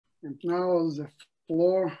And now the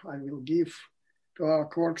floor I will give to our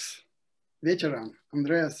course veteran,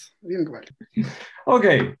 Andreas Ringwald.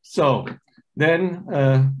 Okay, so then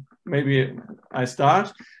maybe I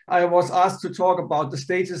start. I was asked to talk about the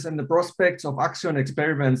status and the prospects of Axion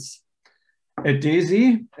experiments at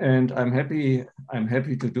DESY, and I'm happy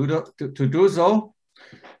to do so.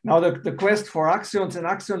 Now the quest for axions and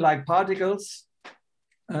axion-like particles,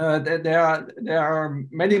 there are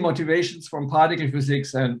many motivations from particle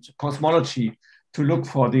physics and cosmology to look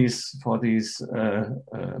for these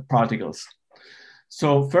particles.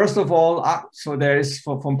 So first of all, so there is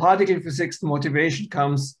from particle physics, the motivation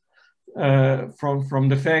comes from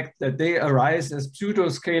the fact that they arise as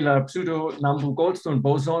pseudo-scalar, pseudo-Nambu-Goldstone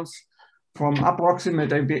bosons from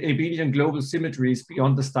approximate abelian global symmetries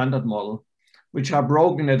beyond the standard model, which are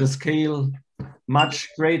broken at a scale much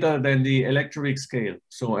greater than the electroweak scale.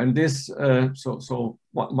 So, and this, so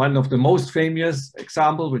one of the most famous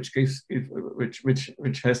example, which has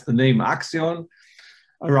the name Axion,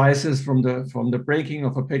 arises from the breaking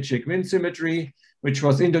of a Peccei-Quinn symmetry, which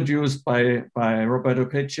was introduced by Roberto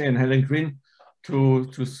Peccei and Helen Quinn to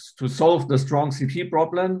solve the strong CP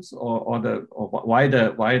problems, or why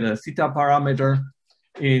the theta parameter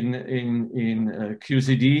in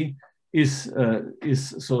QCD is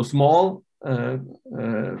so small,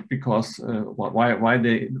 because why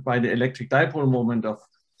the electric dipole moment of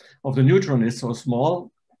the neutron is so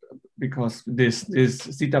small, because this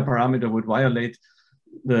theta parameter would violate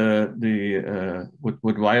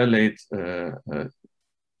would violate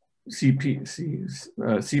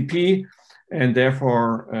CP, and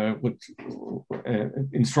therefore would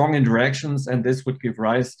in strong interactions, and this would give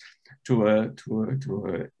rise to a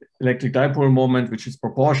electric dipole moment which is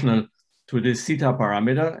proportional to this theta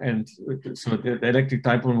parameter. And so the electric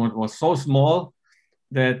dipole moment was so small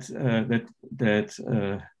that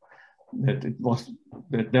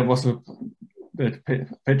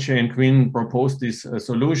Peccei and Quinn proposed this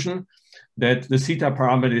solution, that the theta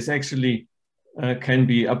parameter is actually can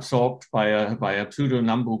be absorbed by a pseudo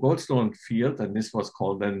Nambu-Goldstone field, and this was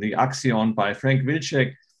called then the Axion by Frank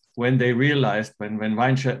Wilczek, when they realized, when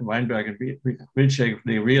Weinberg and Wilczek,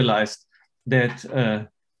 they realized that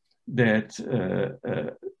the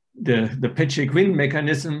Peccei-Quinn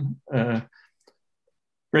mechanism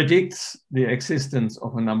predicts the existence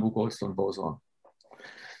of a Nambu-Goldstone boson.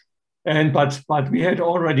 And but we had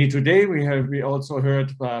already today, we also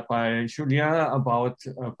heard by Julien about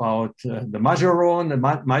the Majoron. The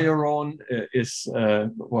Majoron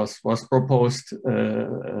was proposed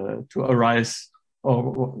to arise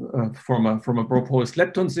from a proposed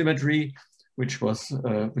lepton symmetry, which was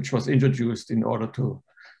introduced in order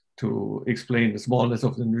to explain the smallness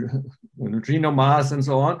of the neutrino mass and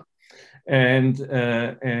so on. And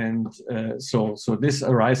so this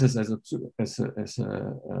arises as a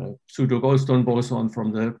pseudo Goldstone boson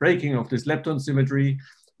from the breaking of this lepton symmetry.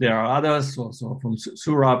 There are others. So from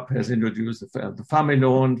Surab has introduced the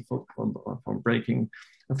Familon from breaking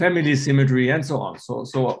a family symmetry and so on. So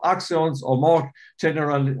axions, or more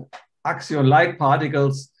generally axion-like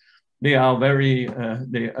particles, they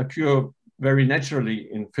occur very naturally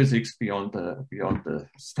in physics beyond the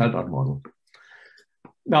standard model.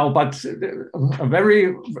 Now, but a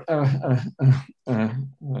very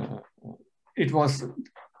it was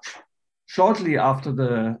shortly after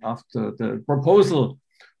the proposal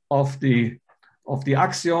of the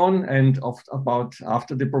axion and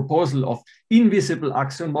after the proposal of invisible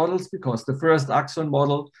axion models, because the first axion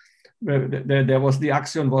model, there was the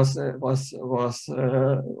axion was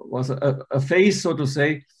a phase, so to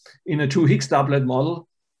say, in a 2 Higgs doublet model.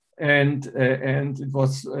 And it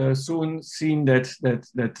was soon seen that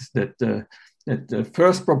the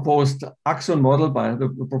first proposed axion model by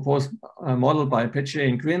Peccei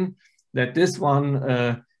and Quinn, that this one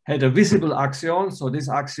had a visible axion. So this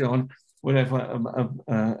axion would have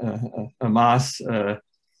a mass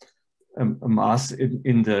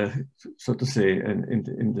in the, so to say,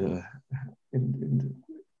 in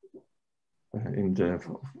the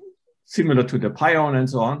similar to the pion and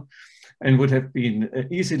so on, and would have been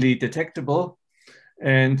easily detectable.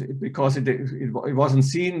 And because it wasn't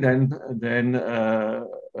seen, then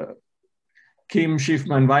Kim,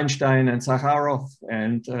 Schiffman, Weinstein, and Zakharov,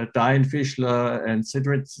 and Dine, Fischler, and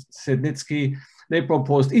Sednitsky, they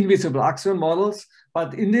proposed invisible axion models.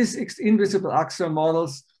 But in these invisible axion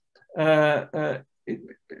models, it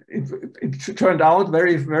turned out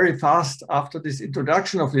very, very fast after this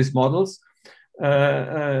introduction of these models,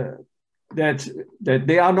 that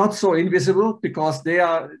they are not so invisible because they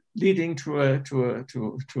are leading to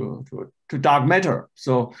dark matter.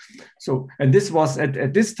 So and this was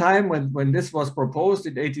at this time when this was proposed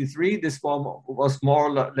in '83, this form was more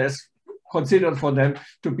or less considered for them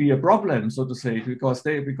to be a problem, so to say, because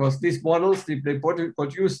these models they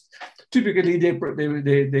produced typically they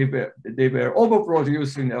were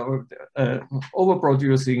overproducing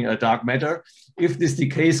dark matter if this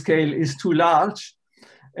decay scale is too large.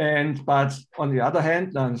 But on the other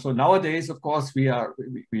hand, so nowadays, of course, we are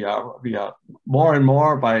more and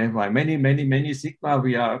more by many sigma,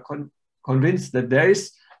 we are convinced that there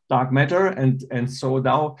is dark matter, and so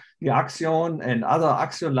now the Axion and other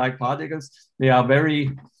Axion-like particles, they are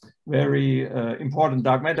very important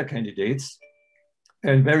dark matter candidates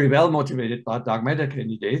and very well motivated dark matter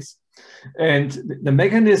candidates. And the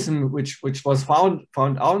mechanism which was found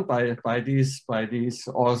out by these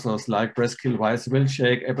authors like Breskill, Weiss,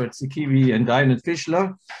 Wilczek, Ebert-Zikivi, and Dine and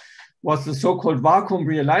Fischler was the so-called vacuum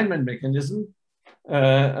realignment mechanism,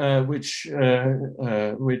 which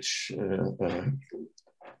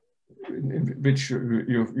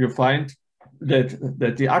you find that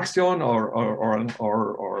the Axion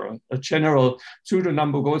or a general pseudo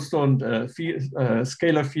number Goldstone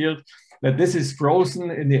scalar field, that this is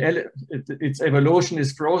frozen in its evolution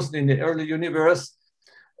is frozen in the early universe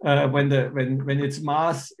when its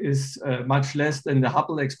mass is much less than the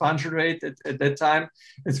Hubble expansion rate at that time.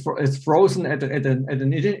 It's frozen at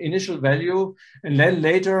an initial value, and then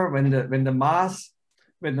later when the mass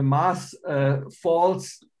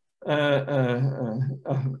falls, the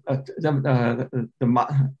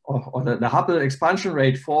Hubble expansion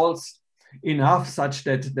rate falls enough such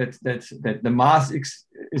that the mass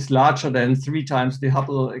is larger than 3 times the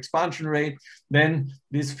Hubble expansion rate, then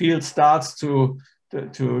this field starts to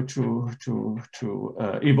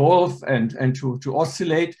evolve and to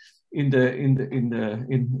oscillate in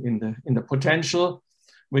the potential,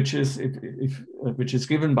 which is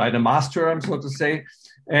given by the mass term, so to say.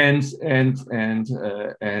 And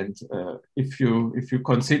if you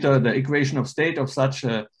consider the equation of state of such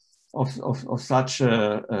a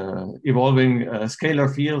evolving scalar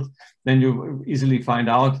field, then you easily find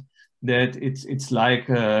out that it's like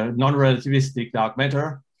non-relativistic dark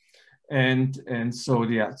matter, and so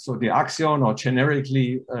the Axion, or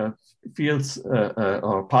generically fields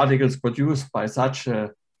or particles produced by this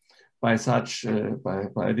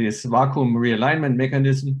vacuum realignment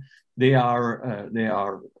mechanism, they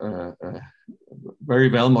are very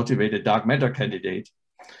well motivated dark matter candidate.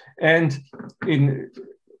 And in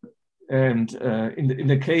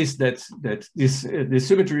the case that this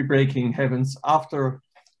symmetry breaking happens after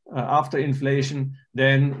inflation,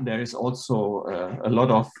 then there is also a lot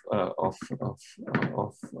of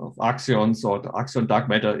axions, or the axion dark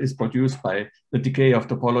matter is produced by the decay of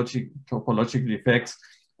topological effects.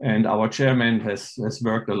 And our chairman has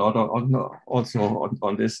worked a lot on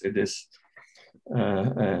this and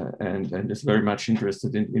is very much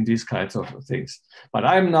interested in these kinds of things. But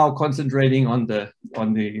I'm now concentrating on the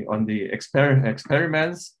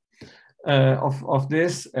experiments of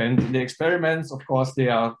this, and the experiments, of course, they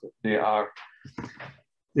are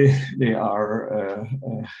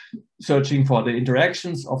searching for the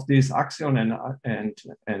interactions of these Axion and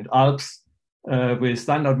ALPS with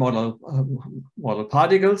standard model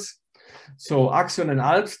particles. So Axion and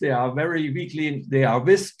ALPS, they are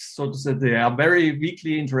wisps, so to say, they are very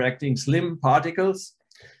weakly interacting slim particles.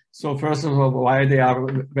 So first of all, why they are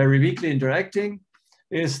very weakly interacting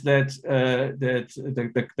is that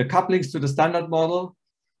the couplings to the standard model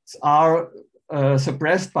are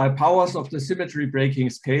suppressed by powers of the symmetry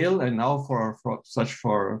breaking scale. And now for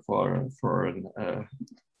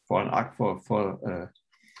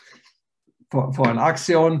an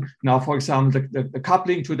Axion, now, for example, the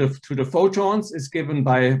coupling to the photons is given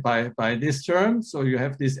by this term. So you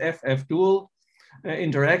have this F dual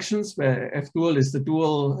interactions, where F dual is the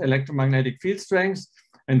dual electromagnetic field strength,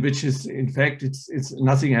 and which is, in fact, it's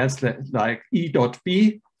nothing else like E dot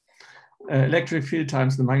B, electric field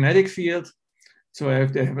times the magnetic field. So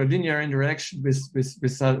they have a linear interaction with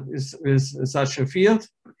such a field.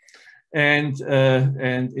 And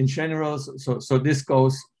in general, so this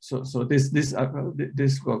goes. So this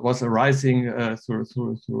was arising through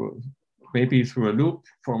maybe through a loop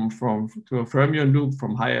to a fermion loop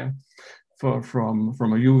from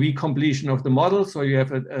a UV completion of the model. So you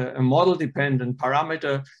have a model dependent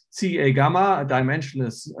parameter Ca gamma, a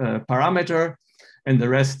dimensionless parameter, and the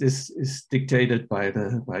rest is dictated by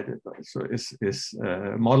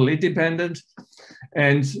model independent,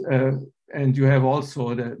 and you have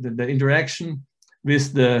also the interaction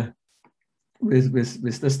with the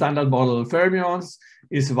standard model fermions,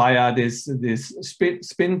 is via this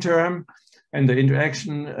spin term, and the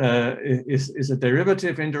interaction is a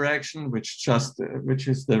derivative interaction, which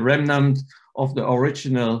is the remnant of the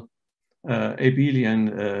original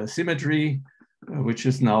abelian symmetry, which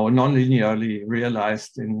is now non-linearly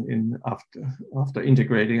realized after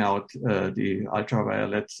integrating out the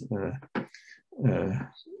ultraviolet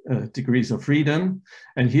degrees of freedom.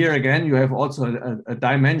 And here again, you have also a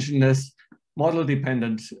dimensionless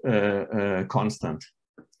model-dependent constant.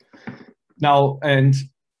 Now, and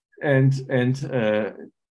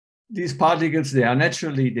these particles, they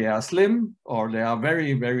are slim, or they are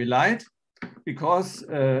very, very light, because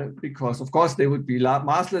of course they would be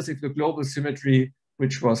massless if the global symmetry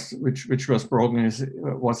which was broken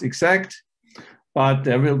was exact. But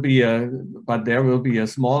there will be a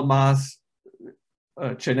small mass.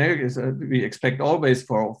 Generic is we expect always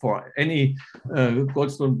for any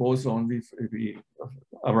Goldstone boson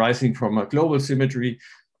arising from a global symmetry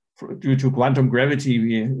due to quantum gravity.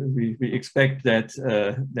 We expect that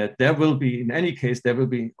there will be, in any case, there will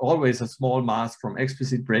be always a small mass from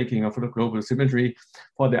explicit breaking of the global symmetry.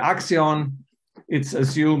 For the axion, it's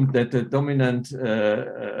assumed that the dominant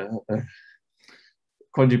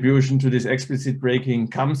contribution to this explicit breaking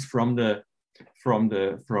comes from the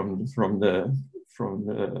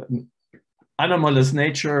anomalous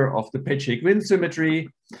nature of the Peccei-Quinn symmetry,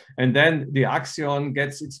 and then the axion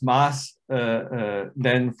gets its mass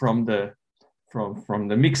then from the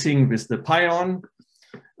mixing with the pion,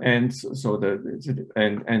 and so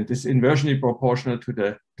this inversely proportional to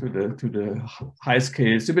the high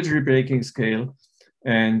scale symmetry breaking scale,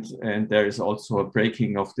 and there is also a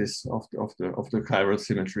breaking of the chiral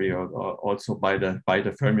symmetry also by the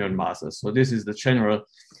fermion masses. So this is the general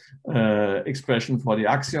expression for the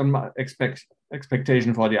axion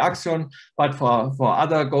expectation for the axion, but for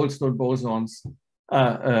other Goldstone bosons,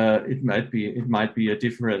 it might be a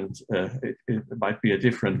different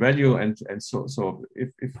value, and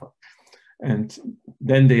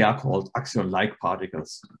then they are called axion-like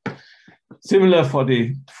particles. Similar for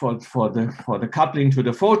the coupling to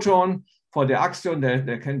the photon. For the axion,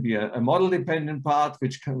 there can be a model-dependent part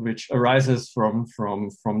which arises from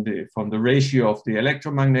the ratio of the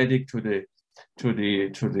electromagnetic to the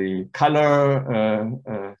color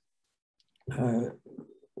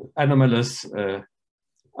anomalous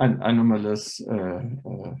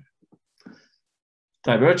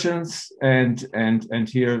divergence, and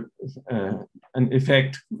here an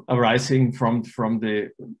effect arising from the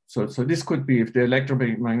so this could be, if the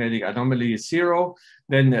electromagnetic anomaly is zero,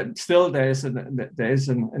 then still there is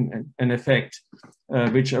an effect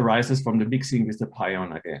which arises from the mixing with the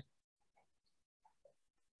pion again.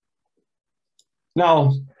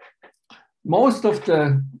 Now, most of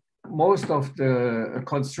the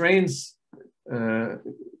constraints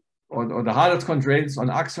or the hardest constraints on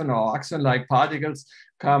axion or axion-like particles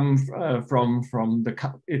come from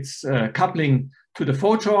its coupling to the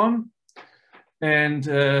photon, and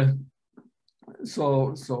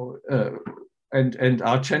and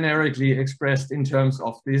are generically expressed in terms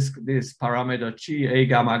of this parameter G A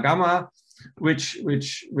gamma gamma, which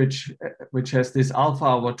has this alpha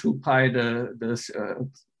over 2 pi the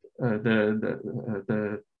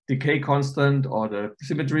decay constant or the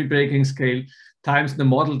symmetry breaking scale times the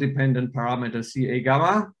model dependent parameter Ca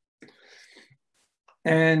gamma,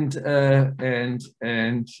 and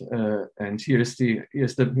here's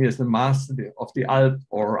the mass of the alp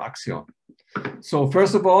or axion. So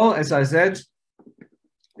first of all, as I said,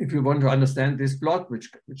 if you want to understand this plot, which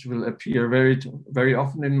will appear very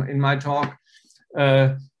often in my talk,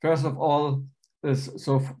 first of all,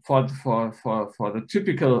 so for the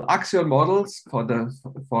typical axial models, for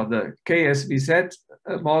the KSVZ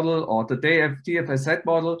model or the DFSZ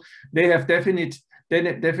model, they have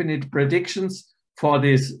definite predictions for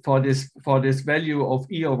this value of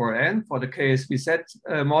E over n. For the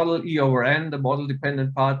KSVZ model, E over n, the model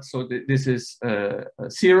dependent part, so this is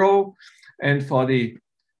 0, and for the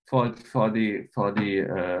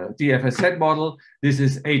DFSZ model, this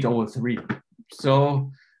is 8 over 3.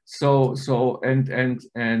 So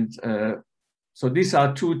these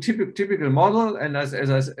are two typical model, and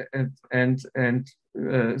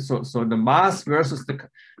so the mass versus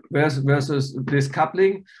this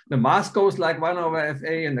coupling, the mass goes like 1 over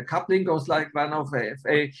Fa, and the coupling goes like 1 over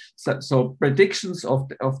Fa. So predictions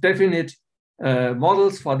of definite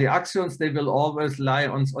models for the axions, they will always lie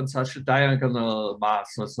on such a diagonal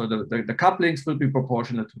mass. So the couplings will be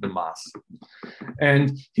proportional to the mass.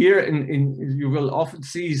 And here you will often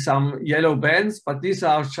see some yellow bands, but these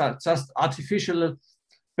are just artificial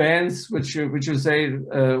bands which you say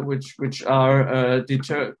which are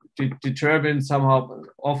determined somehow,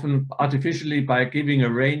 often artificially, by giving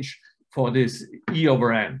a range for this E over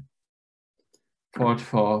n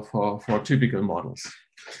for typical models.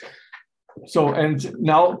 So, and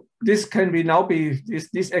now this can be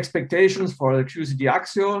these expectations for the QCD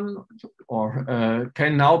axion, or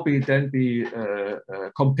can now be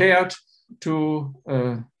compared to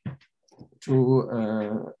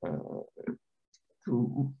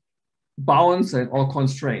bounds and or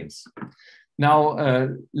constraints. Now,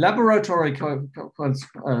 laboratory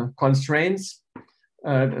constraints,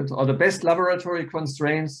 or the best laboratory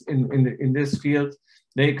constraints in this field,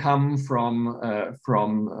 they come from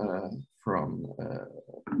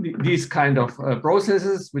these kind of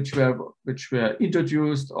processes which were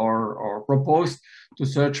introduced or proposed to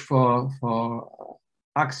search for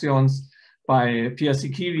axions by Pierre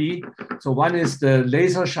Sikivi. So one is the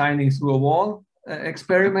laser shining through a wall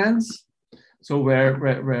experiments. So where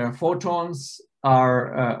photons are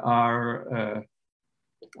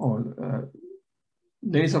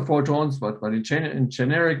laser photons, but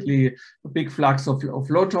generically a big flux of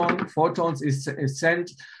photons is sent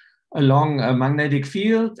along a magnetic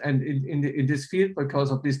field, and in this field, because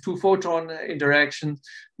of these two photon interactions,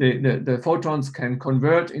 the photons can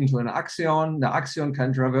convert into an axion. The axion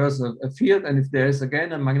can traverse a field, and if there is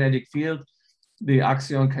again a magnetic field, the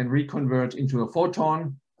axion can reconvert into a photon.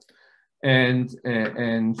 And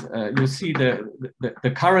you see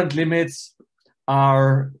the current limits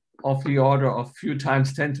are of the order of few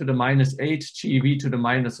times 10 to the minus 8 GeV to the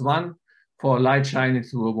minus 1 for light shining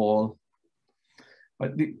through a wall.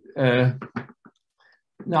 But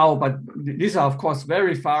these are of course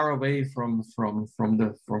very far away from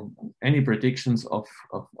any predictions of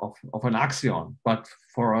an axion. But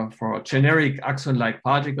for a generic axion-like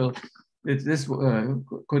particle, this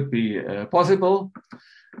could be possible.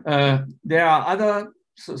 There are other.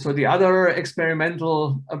 So the other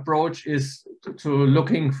experimental approach is to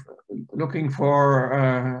looking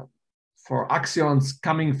for axions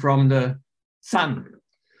coming from the sun.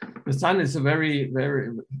 The sun is a very,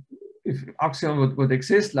 if axion would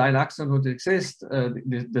exist, light axion would exist,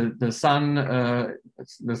 the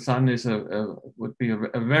sun is would be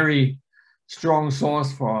a very strong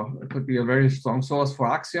source for, it could be a very strong source for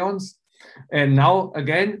axions. And now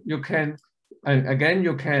again you can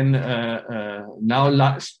now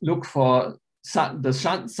look for the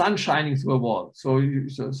sun shining through a wall. So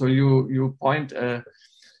you point a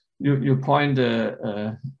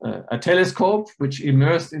telescope which is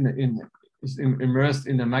immersed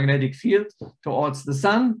in a magnetic field towards the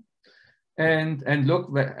sun, and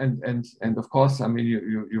look, and of course, I mean,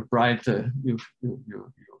 you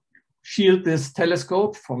shield this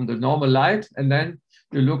telescope from the normal light, and then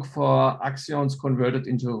you look for axions converted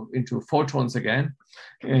into photons again,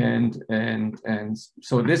 and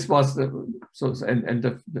so this was the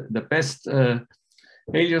best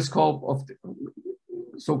helioscope of the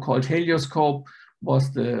so-called helioscope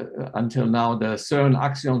was until now the CERN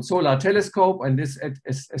Axion Solar Telescope, and this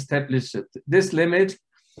established this limit,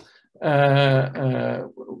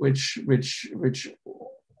 which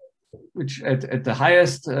at the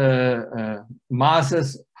highest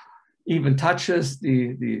masses even touches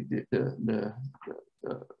the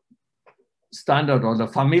standard or the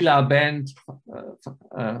Famila band,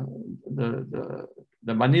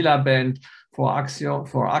 the Manila band for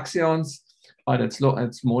axions, but at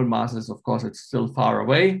small masses, of course, it's still far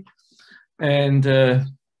away. And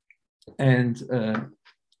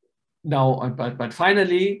now, but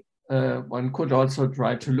finally, one could also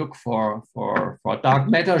try to look for dark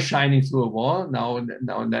matter shining through a wall. Now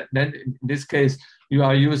then in this case, you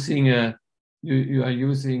are using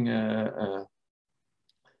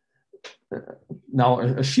now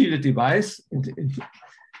a shielded device.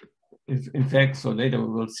 In fact, so later we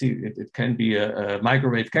will see it can be a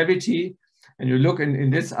microwave cavity. And you look in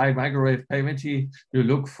this microwave cavity, you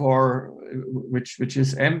look for which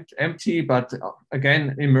is empty, but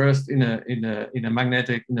again immersed in a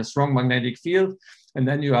strong magnetic field. And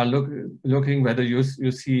then you are looking whether you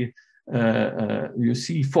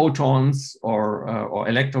see photons or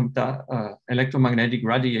electromagnetic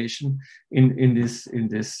radiation in this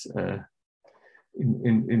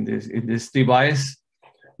device,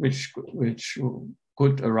 which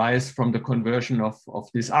could arise from the conversion of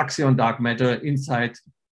this axion dark matter inside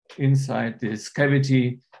this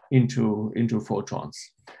cavity into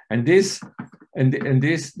photons. And these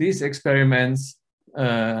experiments,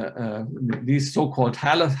 these so-called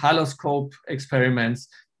haloscope experiments,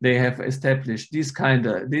 they have established these kind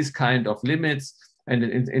of limits, and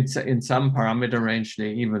in some parameter range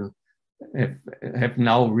they even have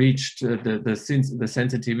now reached the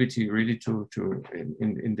sensitivity really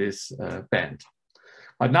in this band.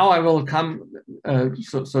 But now I will come.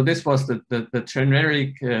 So this was the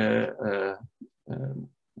generic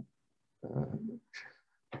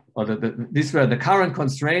these were the current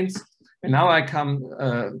constraints. And now I come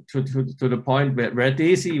to the point where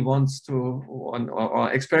DESY wants to,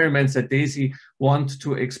 or experiments that DESY want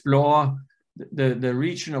to explore the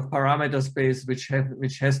region of parameter space which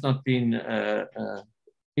has not been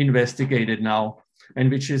investigated now,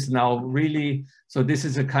 and which is now really, so this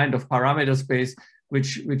is a kind of parameter space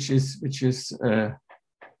which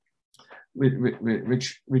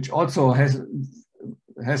also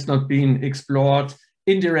has not been explored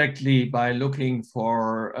indirectly by looking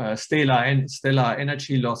for stellar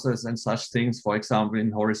energy losses and such things, for example,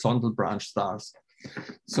 in horizontal branch stars.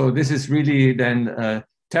 So this is really then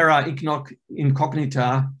terra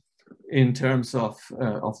incognita in terms of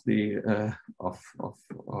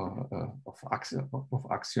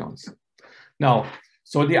axions. Now,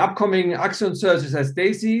 so the upcoming axion searches as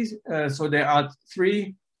DESY. So there are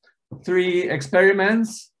three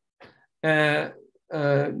experiments.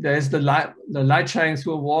 There's the light shining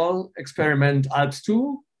through a wall experiment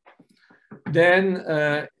ALPS-2, then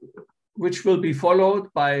which will be followed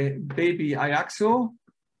by baby Axion,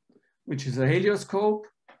 which is a helioscope,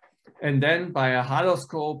 and then by a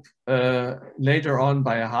haloscope later on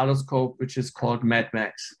by a haloscope which is called Mad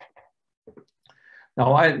Max.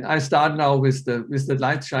 Now I start now with the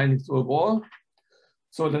light shining through a wall.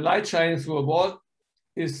 So the light shining through a wall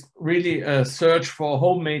is really a search for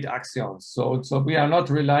homemade axions. So we are not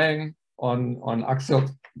relying on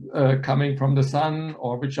axions coming from the sun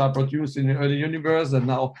or which are produced in the early universe and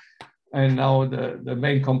now the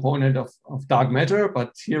main component of dark matter.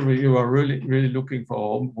 But here you are really looking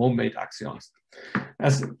for homemade axions.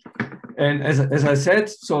 As I said,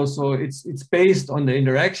 so it's based on the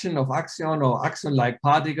interaction of axion or axion-like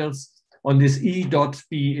particles on this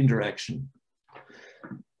E.B interaction.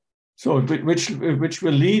 So which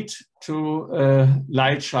will lead to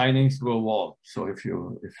light shining through a wall. So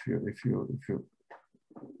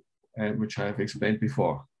which I have explained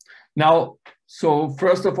before. Now, so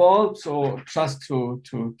first of all, so just to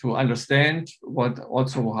understand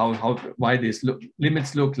why these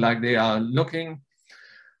limits look like they are looking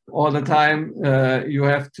all the time, you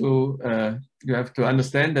have to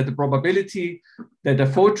understand that the probability that a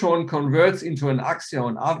photon converts into an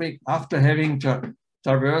axion after having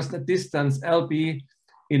traverse a distance LB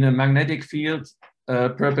in a magnetic field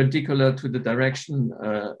perpendicular to the direction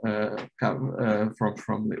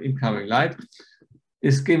from the incoming light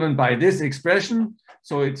is given by this expression.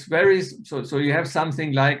 So it's very so you have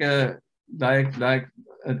something like an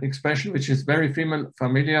expression which is very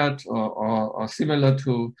familiar or similar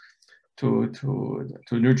to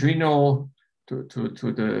neutrino to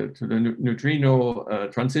the neutrino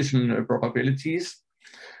transition probabilities.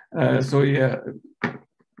 So you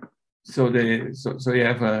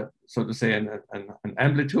have a, so to say, an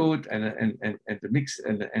amplitude and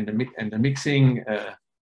the mixing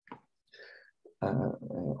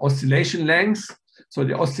oscillation length. So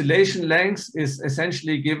the oscillation length is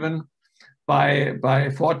essentially given by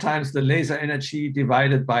 4 times the laser energy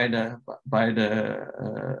divided by the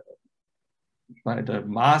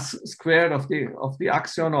mass squared of the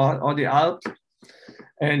axion or the ALP.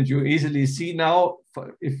 And you easily see now,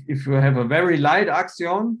 if you have a very light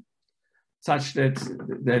axion, such that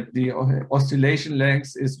the oscillation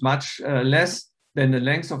length is much less than the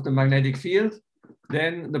length of the magnetic field,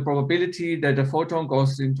 then the probability that a photon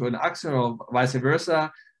goes into an axion or vice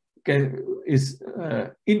versa is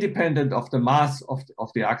independent of the mass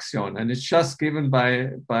of the axion, and it's just given by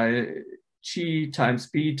G times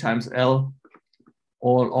B times L,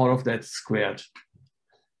 all of that squared.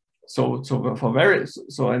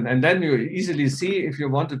 And then you easily see, if you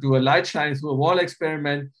want to do a light shining through a wall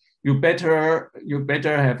experiment, you better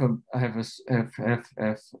have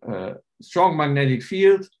a strong magnetic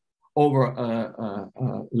field over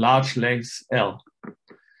a large length L.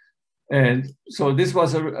 And so this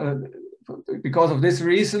was because of this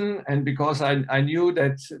reason, and because I knew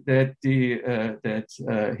that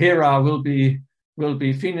Hera will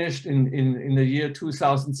be finished in the year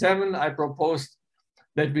 2007, I proposed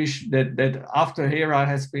that after Hera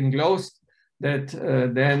has been closed, that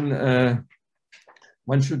then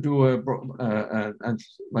one should do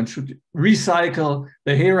one should recycle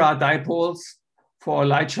the Hera dipoles for a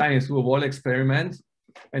light shining through a wall experiment.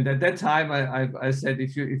 And at that time, I said,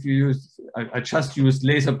 if you use, I just used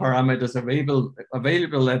laser parameters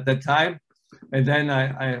available at that time, and then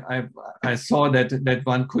I saw that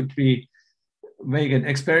one could be make an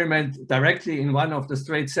experiment directly in one of the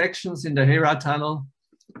straight sections in the Hera tunnel,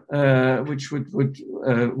 which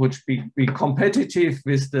would be competitive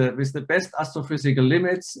with the best astrophysical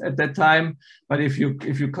limits at that time. But if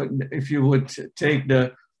you would take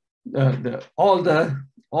all the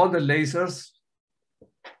lasers,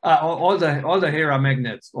 all the Hera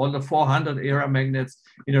magnets, all the 400 Hera magnets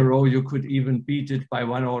in a row, you could even beat it by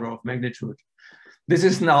 1 order of magnitude. This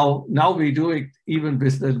is now we do it even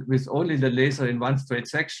with only the laser in one straight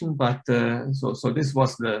section, but so this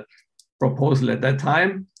was the proposal at that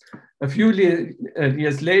time. A few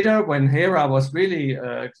years later, when Hera was really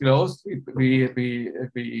closed, we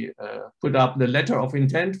put up the letter of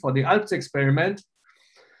intent for the ALPS experiment,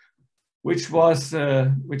 which was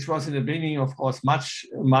in the beginning, of course, much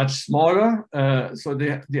smaller. So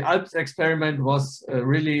the ALPS experiment was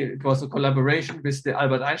it was a collaboration with the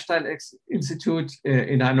Albert Einstein Institute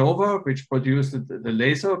in Hanover, which produced the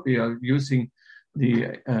laser. We are using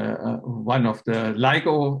the one of the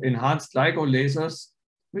enhanced LIGO lasers,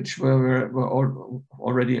 which were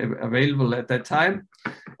already available at that time,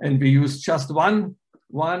 and we used just one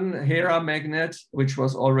Hera magnet, which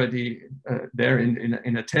was already there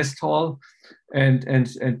in a test hall, and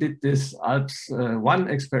did this ALPS 1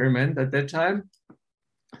 experiment at that time.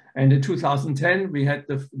 And in 2010, we had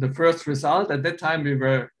the first result. At that time, we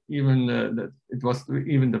were even it was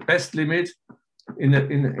even the best limit in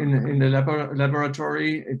the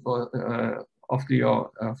laboratory. It was of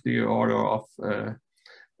the order of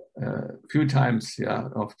few times,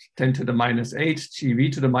 of 10 to the -8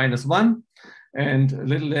 GeV to the -1. And a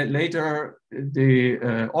little later,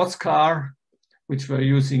 the Oscar, which were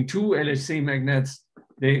using 2 LHC magnets,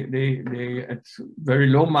 they at very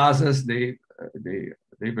low masses, they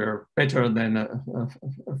were better than a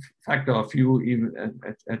factor of few even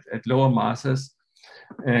at lower masses,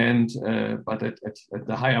 and but at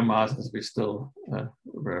the higher masses, we still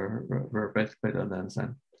were better than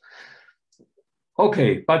them.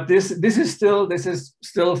 Okay, but this is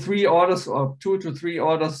still 3 orders or 2 to 3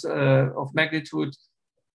 orders of magnitude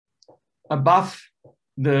above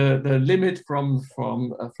the limit from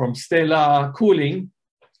stellar cooling,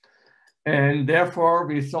 and therefore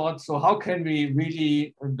we thought, so how can we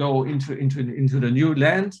really go into the new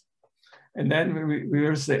land? And then we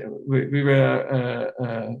were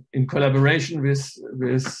in collaboration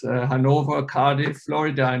with Hanover, Cardiff,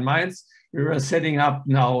 Florida, and Mainz. We were setting up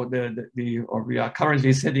now we are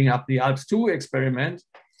currently setting up the ALPS 2 experiment.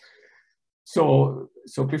 So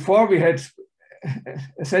before we had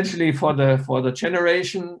essentially for the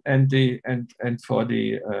generation and for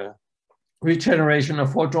the regeneration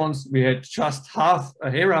of photons, we had just half a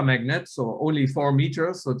Hera magnet, so only 4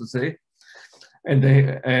 meters, so to say,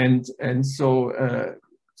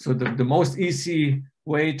 so the most easy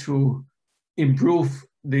way to improve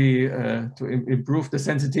the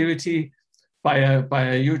sensitivity by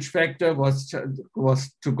a huge factor was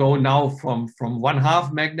to go now from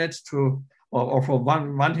 1/2 magnets to or from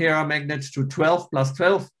one Hera magnet to 12 plus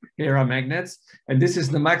 12 Hera magnets, and this is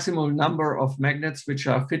the maximum number of magnets which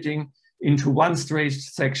are fitting into one straight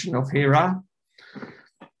section of Hera.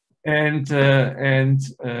 And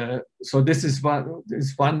so this is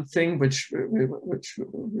one thing which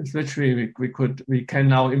literally we can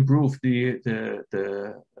now improve the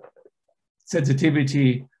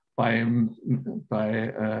sensitivity by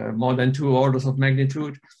more than 2 orders of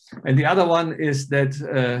magnitude. And the other one is that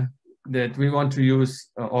we want to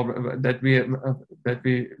use, or that we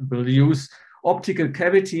will use optical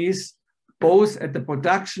cavities both at the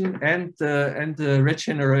production and the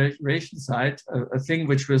regeneration side, a thing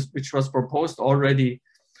which was proposed already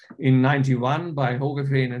in '91 by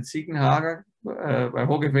Hoogeveen and Ziegenhagen.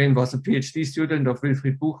 Hoogeveen was a PhD student of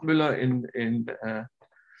Wilfried Buchmüller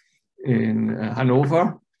in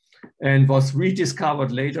Hanover, and was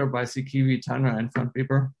rediscovered later by Sikivi, Tanner, and Van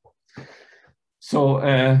Bibber. So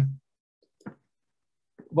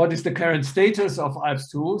what is the current status of ALPS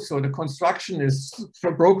 2? So the construction is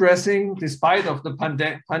progressing. Despite of the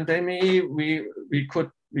pandemic, we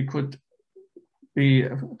could be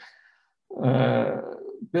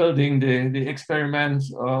building the experiment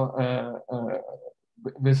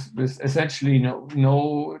with essentially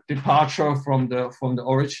no departure from the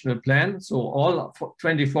original plan. So all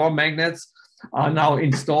 24 magnets are now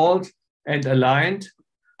installed and aligned.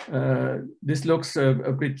 This looks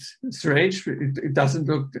a bit strange. It doesn't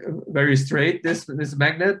look very straight, this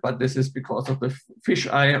magnet, but this is because of the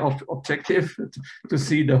fisheye objective to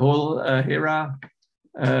see the whole Hera,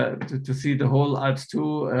 to see the whole ALPS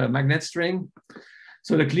 2 magnet string.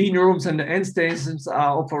 So the clean rooms and the end stations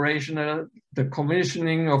are operational. The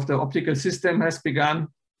commissioning of the optical system has begun.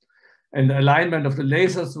 and the alignment of the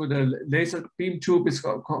lasers with the laser beam tube is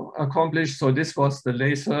accomplished. So this was the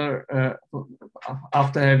laser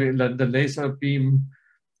after having the laser beam,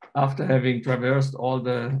 after having traversed all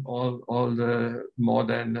the more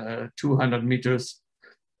than 200 meters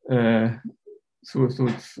through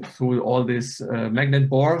all these magnet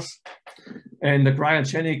bores. And the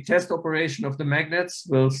cryogenic test operation of the magnets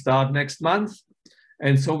will start next month.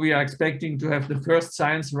 And so we are expecting to have the first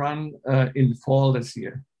science run in fall this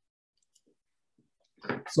year.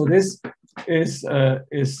 So this is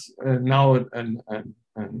now an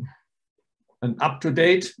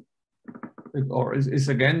up-to-date, or is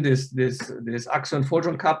again this Axion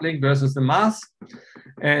photon coupling versus the mass.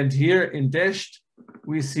 And here in dashed,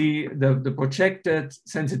 we see the projected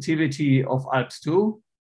sensitivity of ALPS2.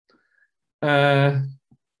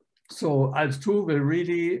 So ALPS2 will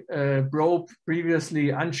really probe previously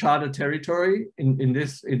uncharted territory in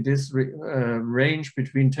this range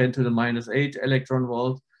between 10 to the -8 electron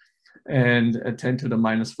volt and 10 to the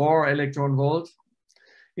 -4 electron volt.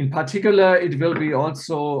 In particular, it will be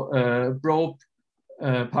also probe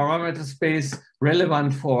parameter space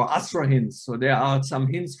relevant for astro hints. So there are some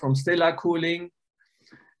hints from stellar cooling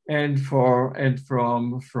and from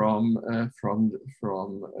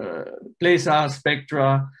blazar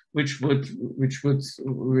spectra, which would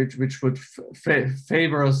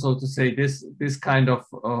favor, so to say, this kind of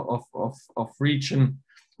region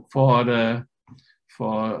for the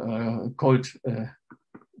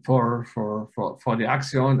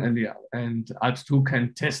Axion, and ALPS2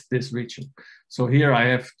 can test this region. So here I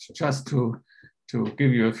have just to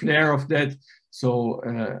give you a flare of that. So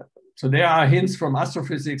there are hints from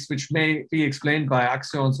astrophysics which may be explained by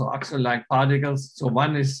axions or axion-like particles. So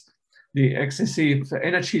one is the excessive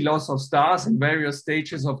energy loss of stars in various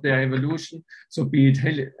stages of their evolution. So be it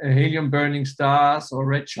helium-burning stars or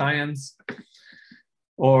red giants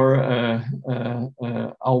or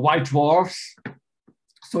white dwarfs.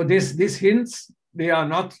 So these hints, they are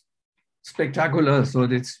not spectacular. So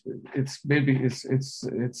it's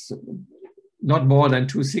not more than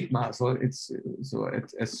 2 sigma. So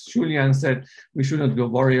as Julian said, we shouldn't go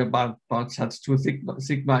worry about such 2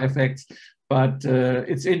 sigma effects. But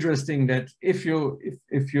it's interesting that if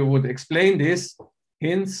you would explain these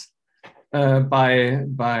hints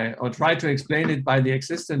or try to explain it by the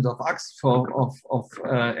existence of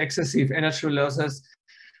excessive energy losses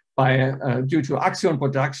due to axion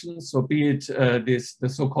production, so be it the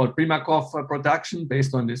so-called Primakov production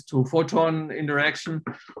based on this 2-photon interaction,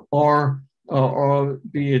 or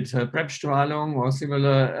be it Bremsstrahlung or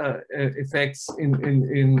similar effects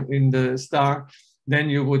in the star, then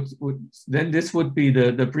then this would be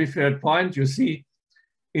the preferred point. You see,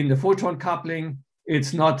 in the photon coupling,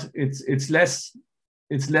 it's less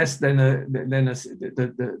than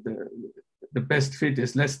the best fit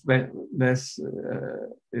is less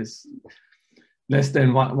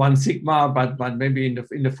than 1 sigma, but maybe in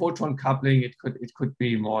the photon coupling it could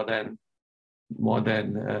be more than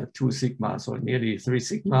 2 sigma, so nearly 3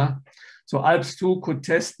 sigma. So ALPS2 could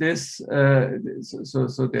test this,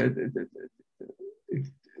 so that it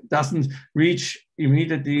doesn't reach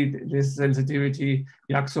immediately this sensitivity.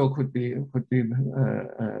 YAXO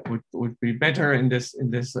would be better in this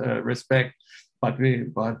respect, but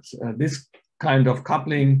this kind of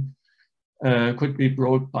coupling could be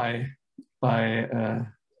brought by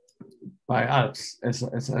ALPS,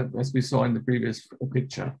 as we saw in the previous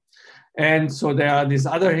picture. And so there are these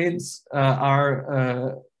other hints,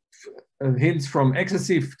 hints from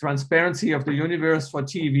excessive transparency of the universe for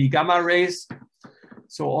TeV gamma rays.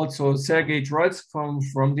 So also Sergei Troitsk from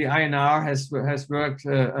the INR has worked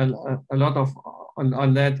a lot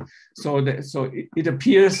on that. So it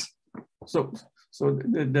appears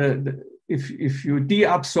if you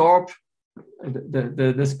deabsorb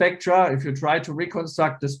the spectra, if you try to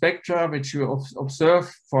reconstruct the spectra which you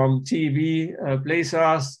observe from TeV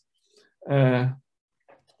blazars,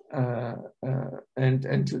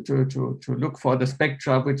 and to look for the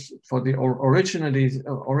spectra, which for the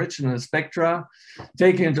original spectra,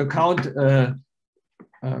 take into account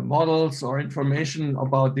models or information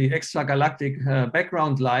about the extragalactic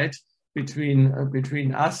background light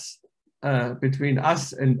between us and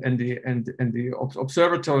the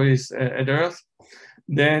observatories at Earth,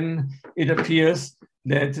 then it appears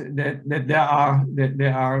that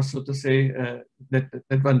there are so to say that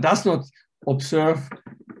one does not observe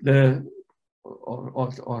or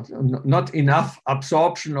not enough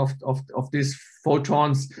absorption of these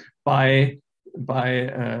photons by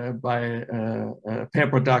pair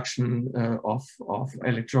production of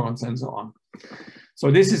electrons and so on. So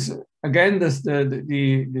this is again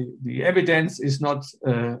the evidence is not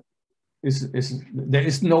there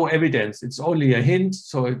is no evidence. It's only a hint,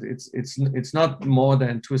 so it's not more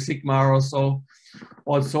than 2 sigma or so.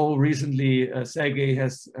 Also, recently Sergey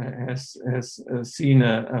has seen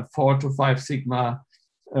a 4 to 5 sigma,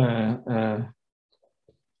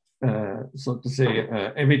 so to say,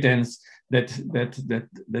 evidence that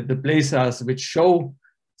the blazars which show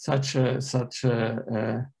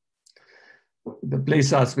the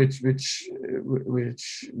blazars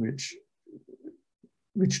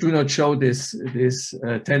which do not show this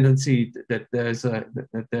tendency that there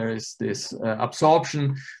is this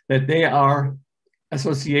absorption, that they are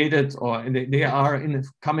associated, or they are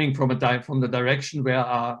coming from the direction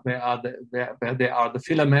where there are the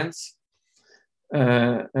filaments,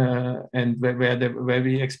 and where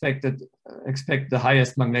we expect the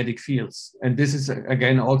highest magnetic fields. And this is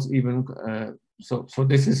again also even so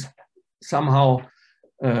this is somehow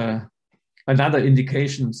another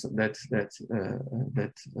indications that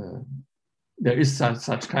there is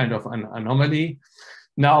such kind of an anomaly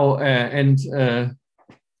now.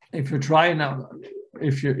 If you try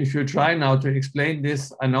now to explain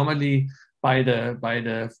this anomaly by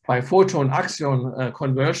photon axion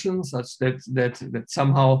conversion, such that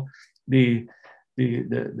somehow this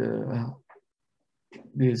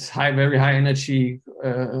very high energy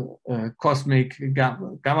cosmic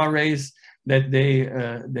gamma rays, that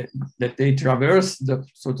they traverse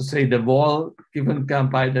so to say the wall given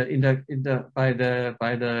by the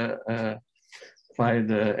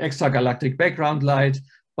extragalactic background light,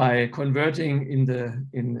 by converting in the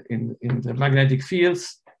magnetic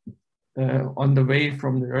fields on the way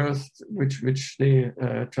from the Earth, which they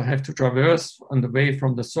have to traverse on the way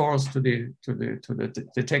from the source to the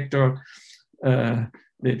detector.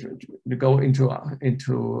 They go into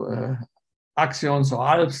axions or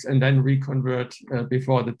Alps, and then reconvert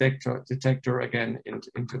before the detector again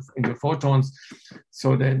into photons.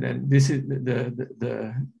 So then this is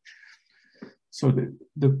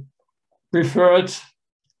the preferred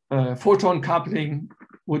photon coupling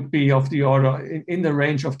would be of the order in the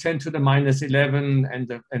range of 10 to the minus 11, and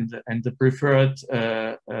the preferred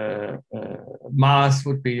mass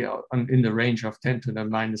would be in the range of 10 to the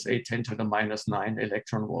minus 8, 10 to the minus 9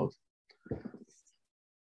 electron volt.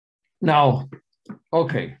 Now,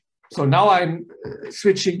 okay, so now I'm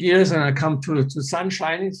switching gears and I come to sun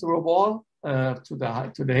shining through a wall, to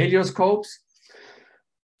the helioscopes.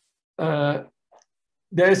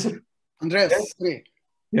 There's a Andreas, sorry.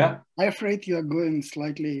 Yeah. I'm afraid you are going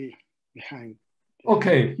slightly behind.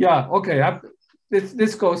 Okay, yeah, okay.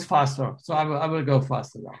 This goes faster, so I will go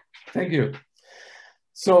faster now. Thank you.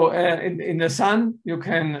 So in the sun, you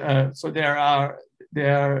can, so there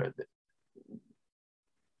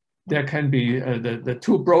can be the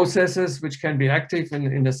two processes which can be active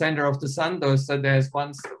in the center of the sun. There's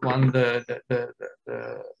one the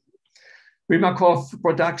Primakov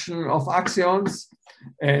production of axions,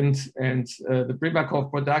 and the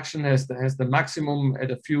Primakov production has the maximum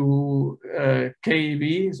at a few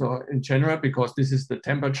keV, so in general, because this is the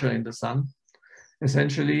temperature in the sun,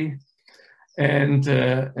 essentially. And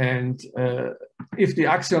if the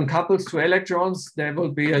axion couples to electrons, there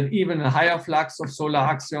will be even a higher flux of solar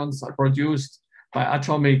axions produced by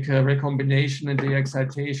atomic recombination and the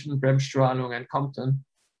excitation, Bremsstrahlung, and Compton.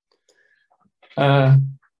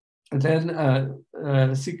 And then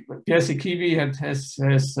Pierre Sikivi has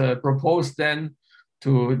proposed then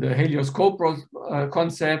to the helioscope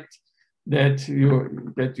concept that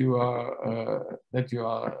you are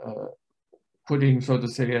putting, so to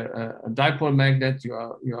say, a dipole magnet. You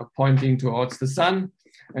are pointing towards the sun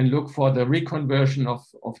and look for the reconversion of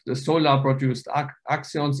the solar produced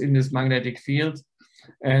axions in this magnetic field.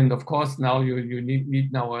 And of course, now you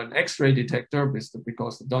need now an X-ray detector,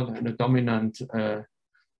 because the dominant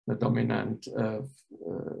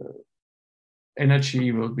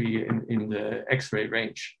energy will be in the X-ray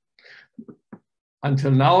range.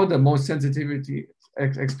 Until now, the most sensitivity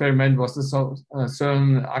experiment was the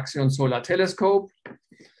CERN Axion Solar Telescope.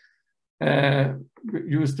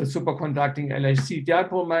 Used the superconducting LHC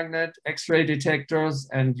dipole magnet, X-ray detectors,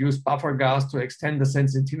 and used buffer gas to extend the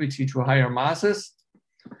sensitivity to higher masses.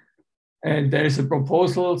 And there is a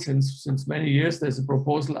proposal since many years. There's a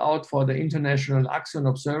proposal out for the International Axion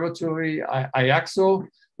Observatory, IAXO,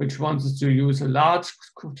 which wants to use a large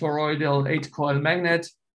toroidal 8-coil magnet,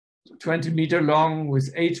 20-meter long,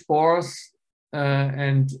 with 8 bores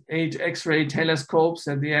and 8 X-ray telescopes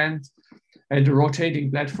at the end, and a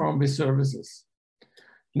rotating platform with services.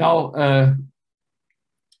 Now,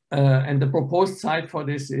 and the proposed site for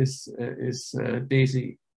this is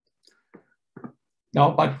DESY.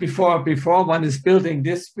 Now, but before one is building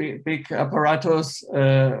this big apparatus,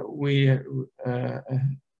 we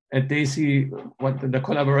at DESY, what the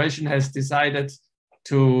collaboration has decided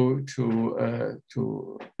to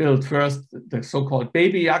build first the so-called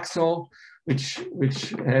baby Axion,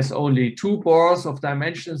 which has only 2 bores of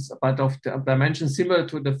dimensions, but of dimensions similar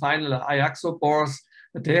to the final IAXO bores.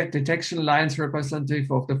 The detection lines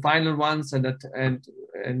representative of the final ones, and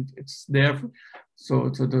it's there. So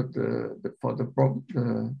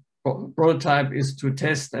the prototype is to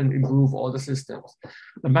test and improve all the systems.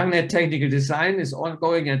 The magnet technical design is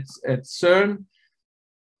ongoing at CERN.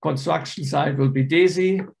 Construction site will be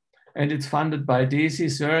DESY, and it's funded by DESY,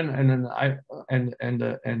 CERN, and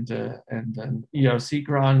an ERC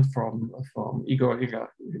grant from Igor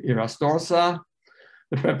Irastorza.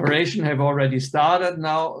 The preparation have already started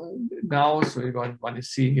now. So you want to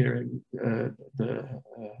see here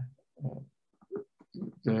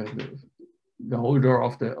the holder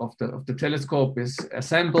of the telescope is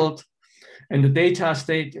assembled, and the data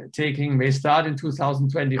taking may start in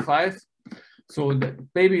 2025. So the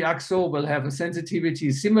baby Axion will have a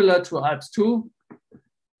sensitivity similar to ALPS-2,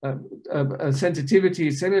 a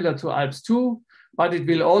sensitivity similar to ALPS-2, but it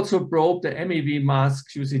will also probe the MEV mass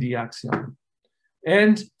QCD Axion.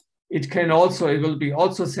 And it will be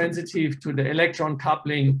also sensitive to the electron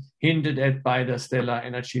coupling hinted at by the stellar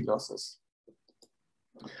energy losses.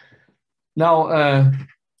 Now,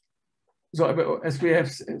 so as we have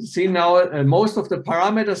seen now, most of the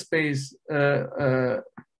parameter space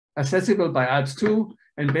accessible by ALPS-2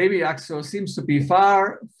 and baby Axion seems to be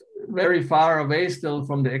very far away still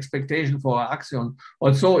from the expectation for Axion.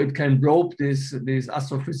 Also, it can probe these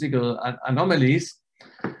astrophysical anomalies.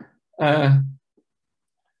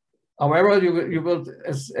 However, you will,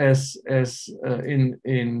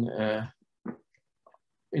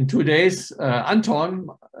 in 2 days, Anton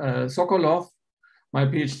Sokolov, my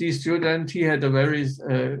PhD student, he had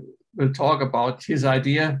will talk about his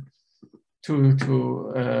idea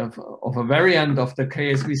of a variant of the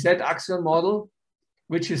KSVZ Axion model,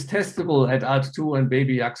 which is testable at ALPS-2 and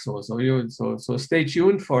baby Axion. So stay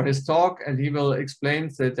tuned for his talk, and he will explain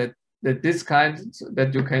that this kind,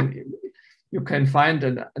 that you can find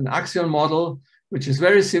an Axion model which is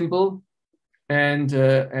very simple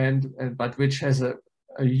but which has a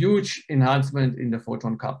huge enhancement in the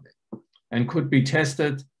photon coupling and could be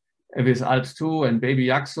tested with ALPS-2 and baby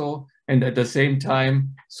Axion, and at the same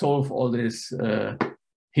time solve all these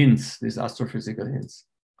hints, these astrophysical hints.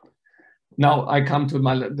 Now I come to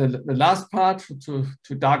the last part, to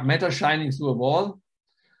dark matter shining through a wall.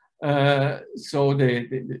 And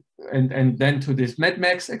then to this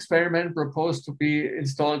MEDMAX experiment proposed to be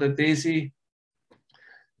installed at DESY.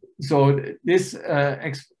 So this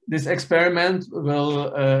experiment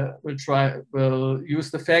will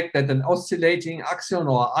use the fact that an oscillating Axion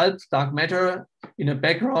or ALP dark matter in a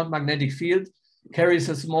background magnetic field carries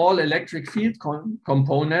a small electric field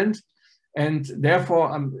component, and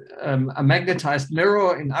therefore a magnetized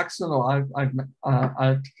mirror in Axion or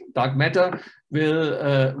ALP dark matter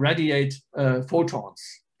will radiate photons.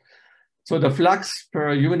 So the flux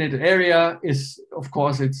per unit area is, of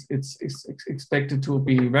course, it's expected to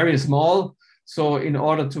be very small. So in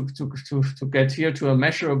order to get here to a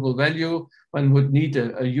measurable value, one would need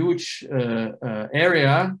a huge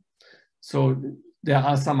area. So there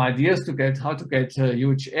are some ideas how to get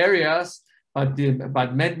huge areas, but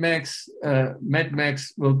MEDMAX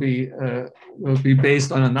will be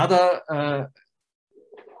based on another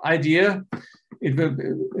idea. It will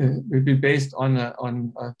be based on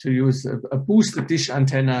to use a boosted dish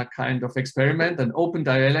antenna kind of experiment, an open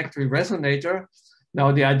dielectric resonator.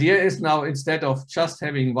 Now the idea is now, instead of just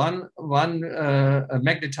having one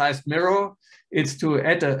magnetized mirror, it's to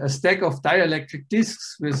add a stack of dielectric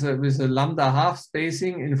discs with a lambda half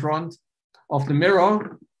spacing in front of the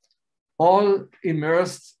mirror, all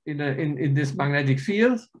immersed in this magnetic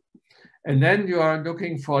field. And then you are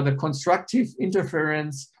looking for the constructive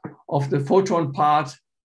interference of the photon part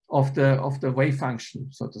of the wave function,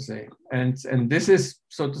 so to say. And this is,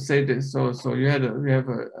 so to say, so you have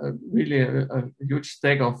a really huge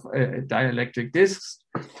stack of dielectric disks.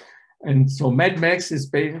 And so MEDMAX is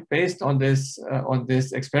based on this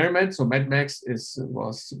experiment. So MEDMAX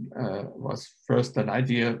was first an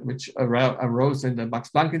idea which arose in the Max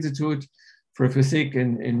Planck Institute for Physics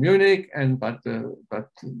in Munich, but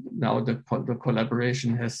now the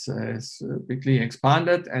collaboration has quickly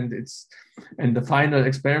expanded, and the final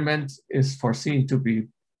experiment is foreseen to be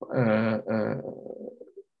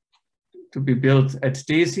built at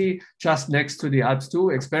DESY, just next to the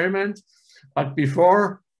ALPS-2 experiment. But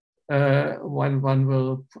before one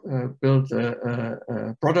will build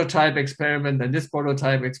a prototype experiment, and this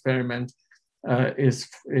prototype experiment has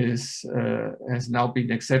now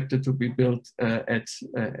been accepted to be built at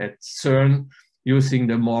CERN using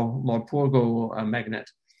the Morpurgo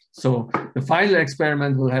magnet. So the final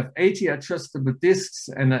experiment will have 80 adjustable disks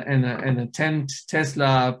and a 10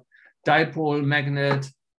 Tesla dipole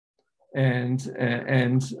magnet,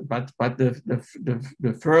 but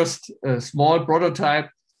the first small prototype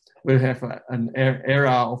will have an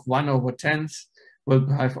area of 1/10, will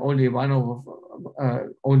have only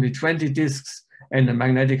only 20 disks and a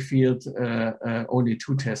magnetic field only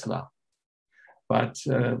 2 Tesla. But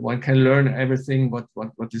one can learn everything what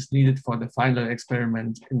is needed for the final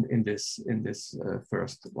experiment in this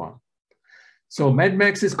first one. So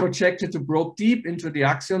MADMAX is projected to probe deep into the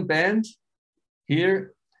Axion band.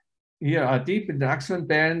 Here are deep in the Axion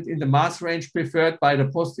band in the mass range preferred by the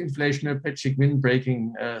post-inflationary Pechik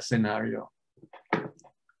wind-breaking scenario.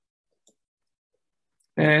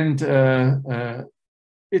 And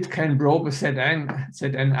it can probe a ZN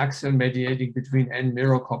axion mediating between n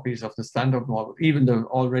mirror copies of the standard model, even though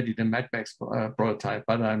already the MADMAX prototype,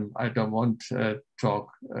 but I don't want to talk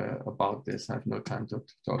about this. I have no time to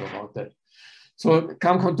talk about that. So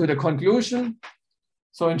come to the conclusion.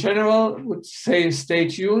 So in general, I would say stay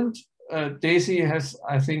tuned. DESY has,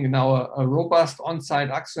 I think, now a robust on-site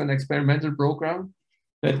Axion experimental program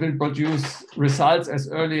that will produce results as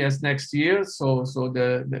early as next year. So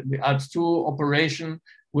the ALPS-2 operation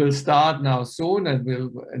will start now soon, and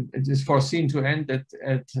it is foreseen to end at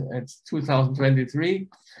 2023.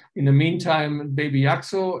 In the meantime, baby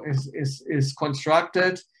AXO is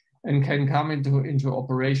constructed and can come into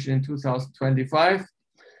operation in 2025.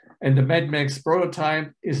 And the MADMAX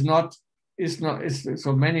prototype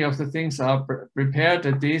so many of the things are prepared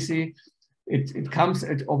at DESY. It comes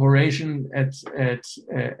at operation at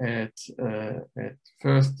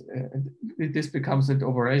first. This becomes at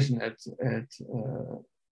operation at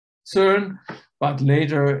CERN, but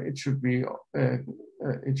later it should be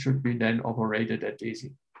then operated at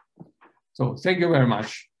DESY. So thank you very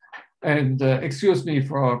much, and excuse me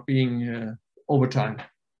for being over time.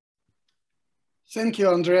 Thank you,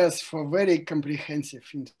 Andreas, for very comprehensive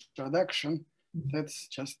introduction. That's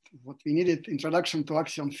just what we needed, introduction to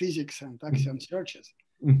Axion physics and Axion searches.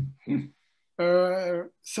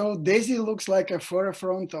 So DESY looks like a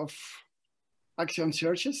forefront of Axion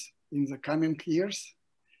searches in the coming years.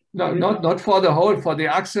 No, not for the whole, for the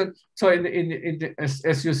Axion. So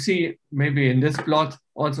as you see, maybe in this plot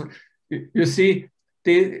also, you see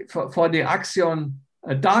for the Axion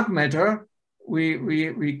dark matter,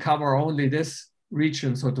 we cover only this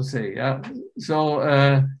region, so to say. Yeah. So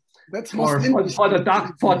that's for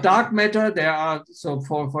dark matter, there are, so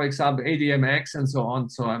for example, ADMX and so on.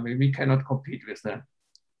 So I mean, we cannot compete with that.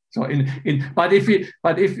 So but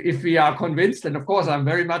if we are convinced, and of course I'm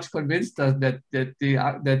very much convinced that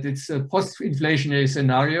it's a post-inflationary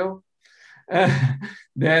scenario,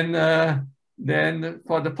 then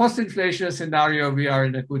for the post-inflationary scenario we are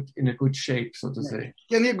in a good shape, so to say.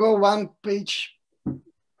 Can you go one page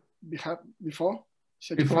before?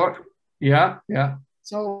 Yeah.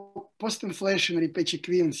 So post-inflationary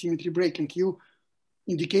Pechik-Wien symmetry breaking, you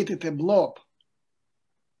indicated a blob.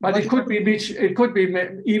 But it could be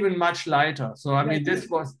even much lighter. So I mean, this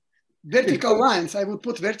was vertical lines. I would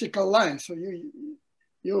put vertical lines. So you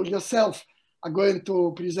yourself are going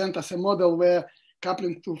to present as a model where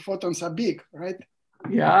coupling to photons are big, right?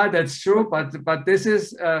 Yeah, that's true. But this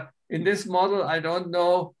is in this model. I don't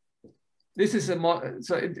know. This is a model.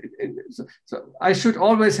 So I should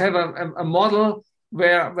always have a model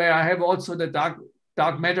where I have also the dark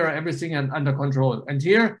matter, everything under control. And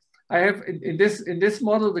here I have in this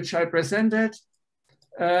model which I presented.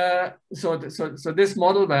 So this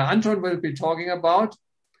model where Anton will be talking about,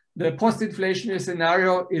 the post-inflationary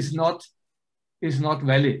scenario is not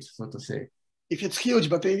valid, so to say. If it's huge,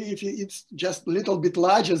 but if it's just a little bit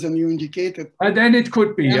larger than you indicated, then it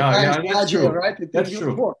could be. Yeah, that's larger, true. Right? That's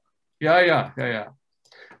true. Yeah.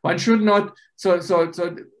 One should not. So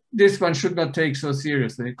this one should not take so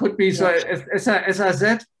seriously. It could be. So as I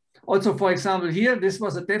said. Also, for example, here this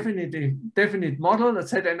was a definite model, a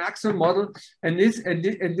ZN Axion model, and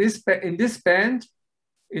in this band,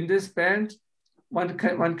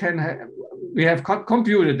 we have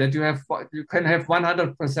computed that you can have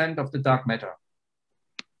 100% of the dark matter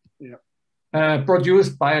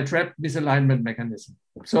produced by a trapped misalignment mechanism.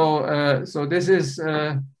 So this is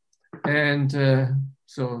it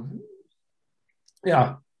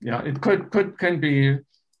can be.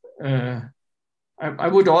 I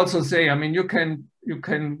would also say, I mean, you can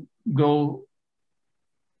go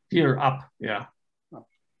here up, yeah.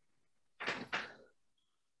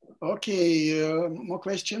 Okay, more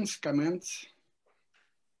questions, comments?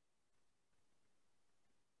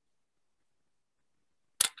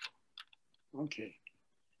 Okay.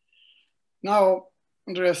 Now,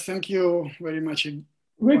 Andreas, thank you very much.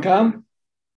 Welcome.